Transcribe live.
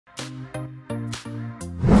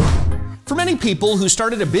For many people who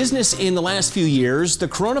started a business in the last few years, the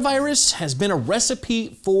coronavirus has been a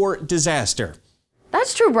recipe for disaster.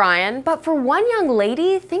 That's true, Brian, but for one young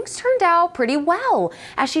lady, things turned out pretty well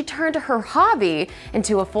as she turned her hobby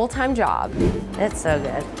into a full-time job. It's so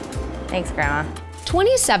good. Thanks, Grandma.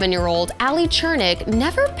 27-year-old Allie Chernick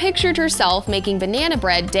never pictured herself making banana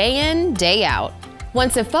bread day in, day out.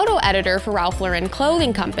 Once a photo editor for Ralph Lauren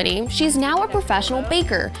clothing company, she's now a professional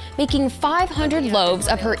baker, making 500 loaves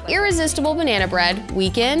of her irresistible banana bread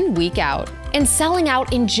week in, week out, and selling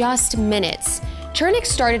out in just minutes. Chernick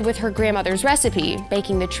started with her grandmother's recipe,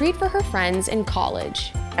 baking the treat for her friends in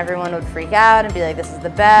college. Everyone would freak out and be like, this is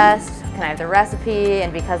the best, can I have the recipe?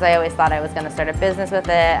 And because I always thought I was going to start a business with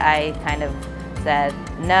it, I kind of said,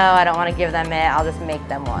 no, I don't want to give them it, I'll just make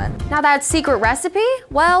them one. Now that secret recipe?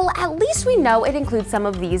 Well, at least we know it includes some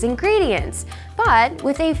of these ingredients, but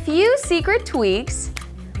with a few secret tweaks,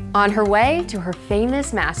 on her way to her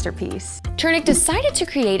famous masterpiece. Chernick decided to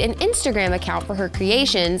create an Instagram account for her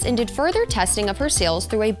creations and did further testing of her sales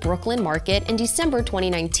through a Brooklyn market in December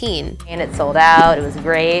 2019. And it sold out, it was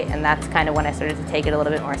great, and that's kind of when I started to take it a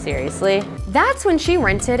little bit more seriously. That's when she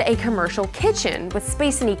rented a commercial kitchen with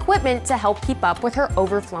space and equipment to help keep up with her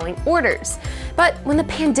overflowing orders. But when the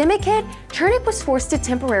pandemic hit, Chernick was forced to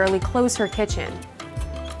temporarily close her kitchen.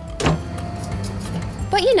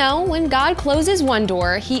 But you know, when God closes one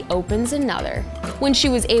door, He opens another. When she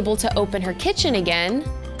was able to open her kitchen again,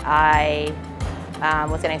 I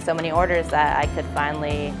was getting so many orders that I could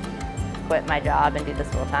finally quit my job and do this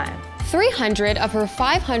full time. 300 of her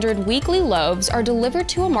 500 weekly loaves are delivered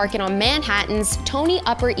to a market on Manhattan's Tony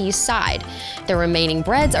Upper East Side. The remaining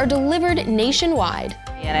breads are delivered nationwide.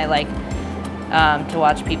 And I like to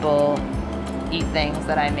watch people eat things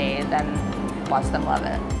that I made and watch them love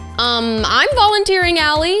it. I'm volunteering,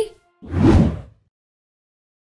 Allie.